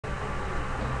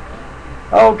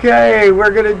Okay,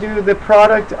 we're going to do the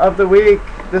product of the week.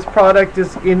 This product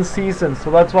is in season, so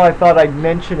that's why I thought I'd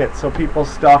mention it so people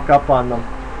stock up on them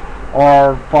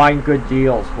or find good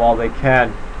deals while they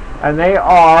can. And they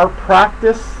are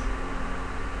practice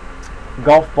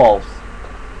golf balls.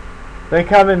 They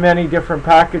come in many different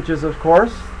packages, of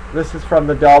course. This is from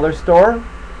the dollar store.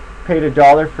 Paid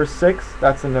 $1 for 6.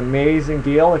 That's an amazing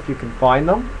deal if you can find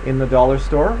them in the dollar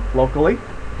store locally.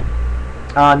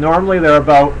 Normally they're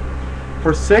about,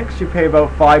 for 6 you pay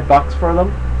about $5 for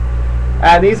them.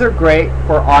 And these are great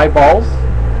for eyeballs,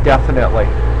 definitely.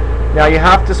 Now you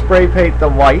have to spray paint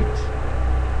them white.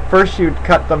 First you'd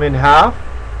cut them in half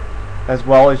as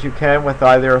well as you can with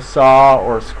either a saw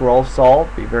or a scroll saw.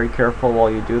 Be very careful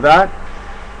while you do that.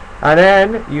 And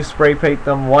then you spray paint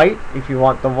them white if you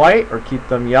want them white, or keep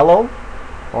them yellow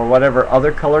or whatever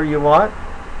other color you want.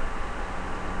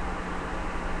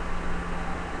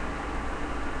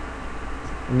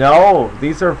 No,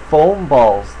 these are foam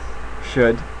balls.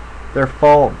 They're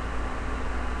foam.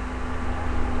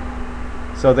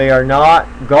 So they are not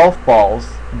golf balls.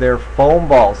 They're foam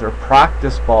balls. They're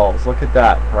practice balls. Look at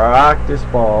that. Practice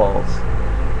balls.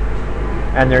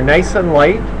 And they're nice and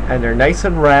light, and they're nice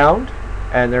and round,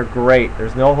 and they're great.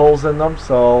 There's no holes in them,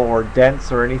 so, or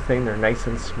dents or anything. They're nice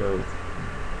and smooth.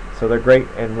 So they're great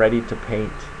and ready to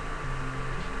paint.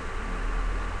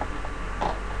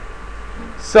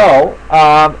 So,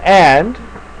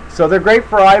 so they're great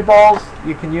for eyeballs.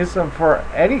 You can use them for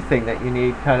anything that you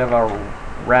need kind of a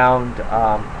round,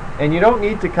 and you don't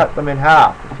need to cut them in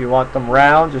half. If you want them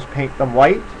round, just paint them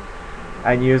white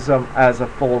and use them as a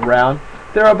full round.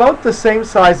 They're about the same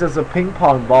size as a ping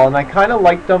pong ball, and I kind of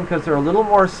like them because they're a little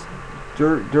more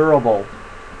durable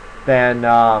than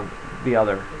the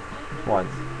other ones.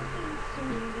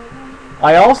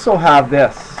 I also have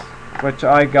this, which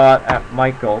I got at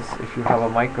Michael's, if you have a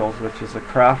Michael's, which is a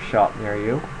craft shop near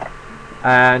you.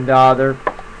 And they're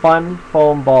fun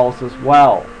foam balls as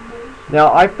well.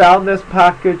 Now I found this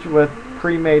package with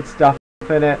pre-made stuff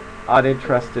in it. I'm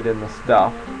interested in the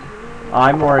stuff.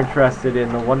 I'm more interested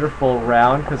in the wonderful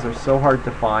round because they're so hard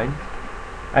to find.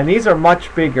 And these are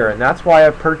much bigger, and that's why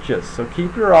I purchased. So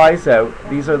keep your eyes out.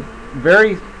 These are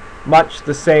very much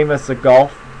the same as the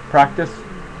golf practice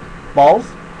balls,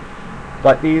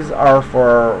 but these are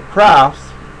for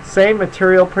crafts. Same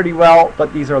material pretty well,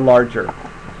 but these are larger.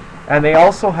 And they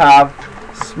also have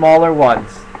smaller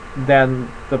ones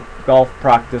than the golf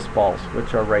practice balls,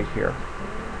 which are right here.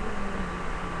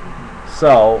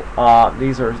 So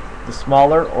these are the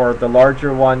smaller or the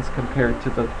larger ones compared to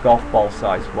the golf ball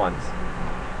size ones.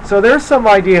 So there's some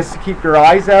ideas to keep your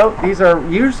eyes out. These are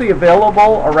usually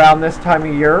available around this time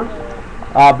of year.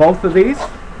 Both of these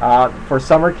for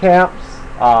summer camps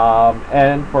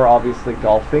and for obviously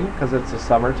golfing because it's the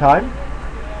summertime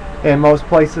in most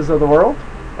places of the world.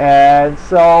 And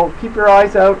so keep your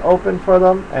eyes out open for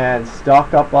them and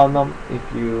stock up on them if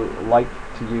you like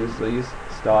to use these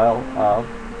style of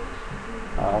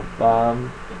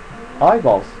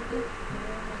eyeballs.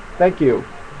 Thank you.